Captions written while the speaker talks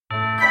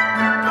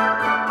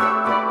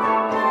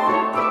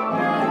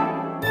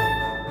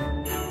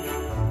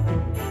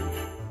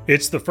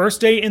It's the first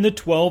day in the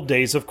 12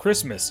 days of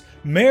Christmas.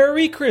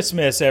 Merry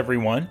Christmas,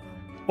 everyone!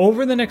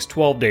 Over the next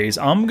 12 days,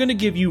 I'm going to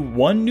give you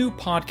one new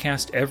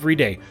podcast every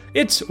day.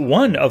 It's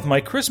one of my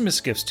Christmas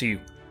gifts to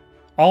you.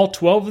 All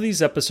 12 of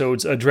these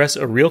episodes address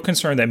a real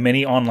concern that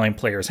many online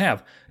players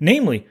have.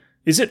 Namely,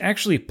 is it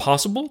actually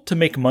possible to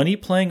make money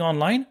playing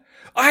online?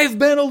 I've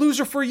been a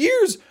loser for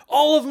years!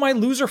 All of my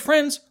loser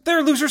friends,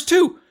 they're losers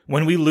too!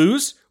 When we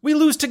lose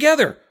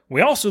together. We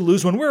also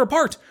lose when we're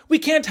apart. We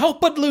can't help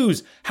but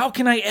lose. How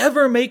can I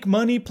ever make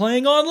money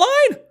playing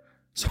online?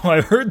 So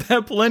I've heard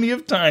that plenty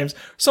of times.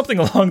 Something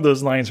along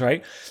those lines,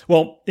 right?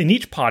 Well, in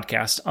each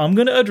podcast, I'm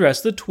going to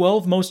address the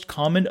 12 most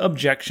common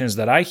objections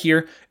that I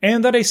hear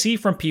and that I see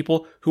from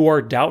people who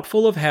are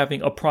doubtful of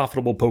having a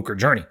profitable poker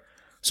journey.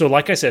 So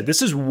like I said,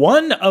 this is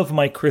one of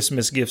my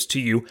Christmas gifts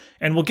to you,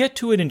 and we'll get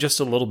to it in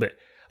just a little bit.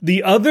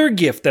 The other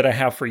gift that I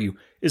have for you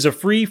is a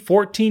free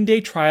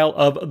 14-day trial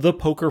of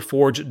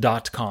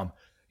thepokerforge.com.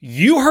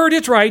 You heard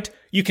it right.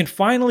 You can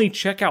finally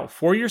check out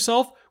for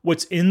yourself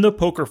what's in the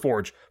Poker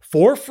Forge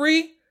for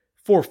free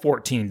for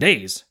 14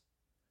 days.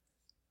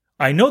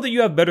 I know that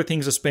you have better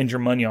things to spend your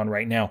money on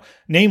right now,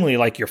 namely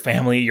like your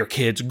family, your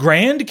kids,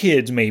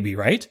 grandkids maybe,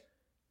 right?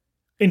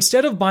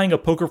 Instead of buying a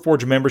Poker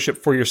Forge membership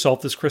for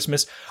yourself this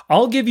Christmas,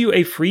 I'll give you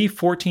a free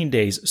 14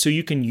 days so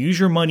you can use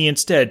your money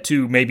instead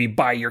to maybe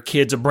buy your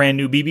kids a brand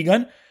new BB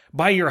gun,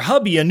 buy your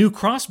hubby a new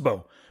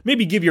crossbow,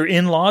 maybe give your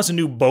in-laws a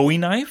new Bowie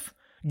knife,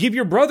 give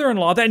your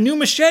brother-in-law that new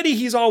machete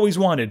he's always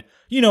wanted,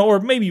 or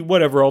maybe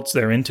whatever else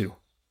they're into.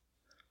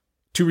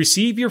 To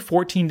receive your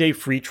 14-day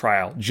free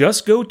trial,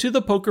 just go to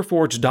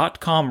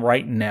thepokerforge.com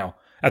right now.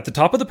 At the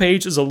top of the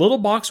page is a little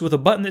box with a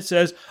button that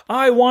says,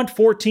 I want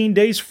 14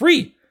 days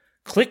free.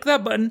 Click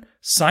that button,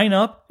 sign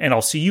up, and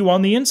I'll see you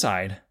on the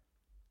inside.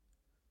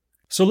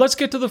 So let's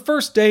get to the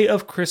first day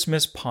of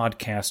Christmas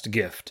podcast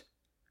gift.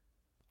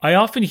 I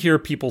often hear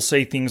people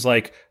say things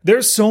like,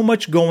 there's so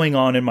much going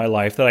on in my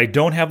life that I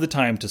don't have the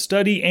time to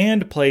study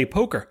and play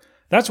poker.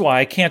 That's why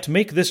I can't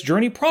make this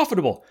journey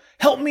profitable.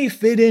 Help me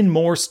fit in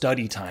more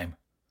study time.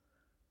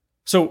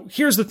 So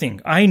here's the thing.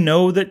 I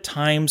know that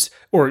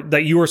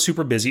that you are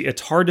super busy.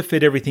 It's hard to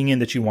fit everything in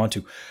that you want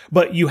to,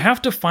 but you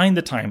have to find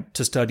the time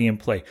to study and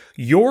play.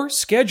 Your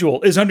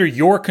schedule is under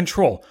your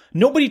control.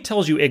 Nobody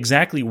tells you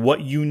exactly what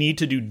you need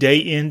to do day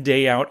in,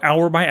 day out,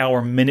 hour by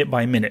hour, minute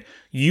by minute.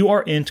 You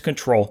are in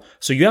control,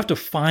 so you have to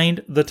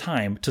find the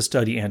time to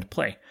study and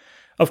play.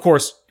 Of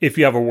course, if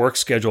you have a work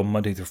schedule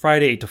Monday through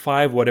Friday, 8 to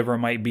 5, whatever it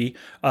might be,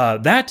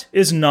 that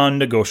is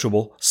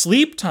non-negotiable.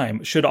 Sleep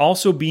time should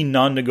also be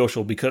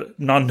non-negotiable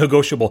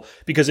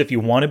because if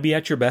you want to be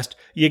at your best,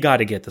 you got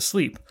to get the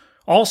sleep.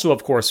 Also,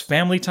 of course,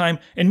 family time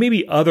and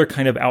maybe other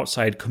kind of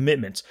outside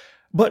commitments.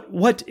 But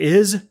what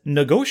is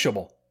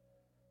negotiable?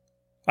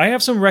 I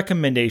have some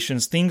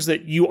recommendations, things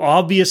that you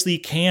obviously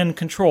can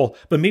control,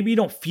 but maybe you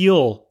don't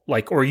feel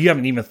like, or you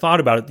haven't even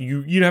thought about it,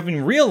 you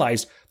haven't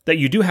realized that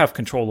you do have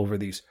control over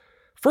these.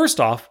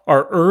 First off,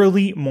 our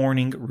early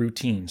morning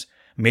routines.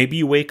 Maybe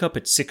you wake up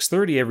at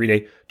 6:30 every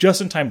day just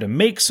in time to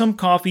make some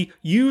coffee,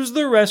 use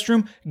the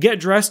restroom, get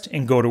dressed,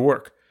 and go to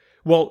work.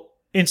 Well,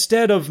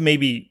 instead of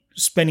maybe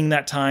wasting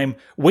that time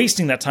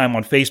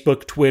on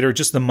Facebook, Twitter,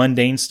 just the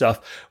mundane stuff,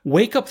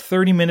 wake up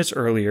 30 minutes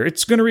earlier.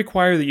 It's going to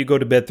require that you go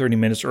to bed 30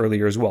 minutes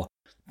earlier as well.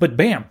 But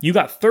bam, you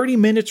got 30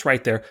 minutes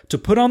right there to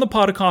put on the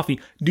pot of coffee,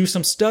 do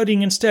some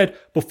studying instead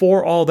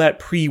before all that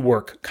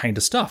pre-work kind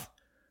of stuff.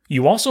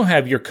 You also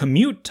have your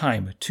commute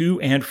time to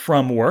and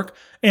from work,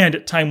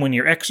 and time when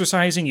you're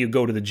exercising, you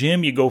go to the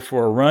gym, you go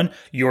for a run,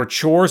 your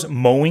chores,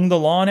 mowing the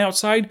lawn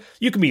outside.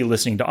 You can be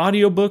listening to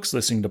audiobooks,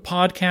 listening to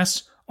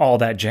podcasts, all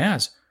that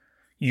jazz.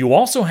 You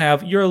also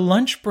have your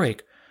lunch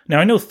break. Now,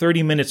 I know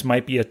 30 minutes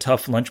might be a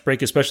tough lunch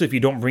break, especially if you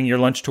don't bring your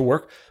lunch to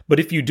work, but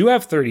if you do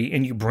have 30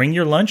 and you bring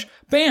your lunch,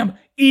 bam,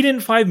 eat in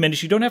 5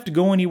 minutes. You don't have to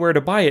go anywhere to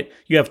buy it.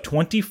 You have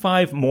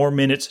 25 more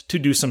minutes to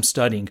do some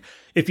studying.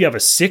 If you have a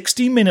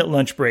 60-minute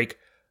lunch break,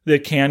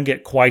 that can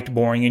get quite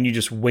boring and you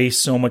just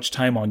waste so much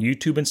time on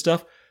YouTube and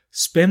stuff,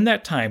 spend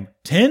that time,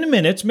 10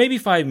 minutes, maybe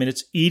 5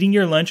 minutes, eating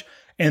your lunch,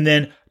 and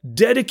then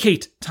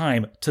dedicate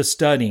time to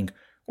studying.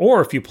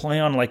 Or if you play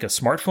on like a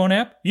smartphone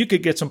app, you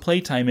could get some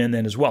playtime in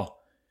then as well.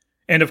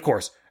 And of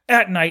course,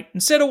 at night,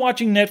 instead of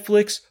watching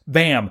Netflix,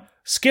 bam,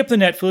 skip the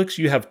Netflix.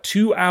 You have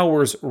 2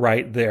 hours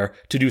right there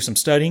to do some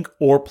studying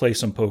or play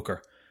some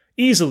poker.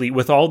 Easily,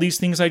 with all these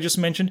things I just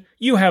mentioned,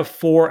 you have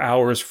 4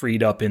 hours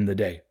freed up in the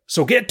day.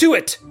 So get to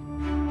it!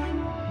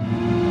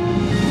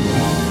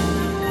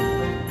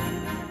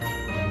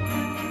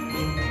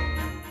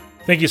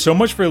 Thank you so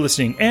much for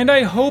listening, and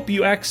I hope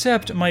you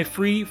accept my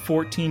free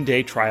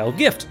 14-day trial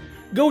gift.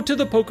 Go to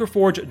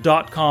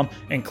thepokerforge.com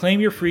and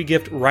claim your free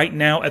gift right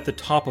now at the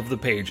top of the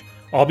page.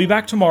 I'll be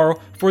back tomorrow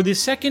for the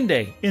second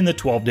day in the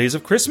 12 days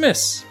of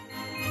Christmas.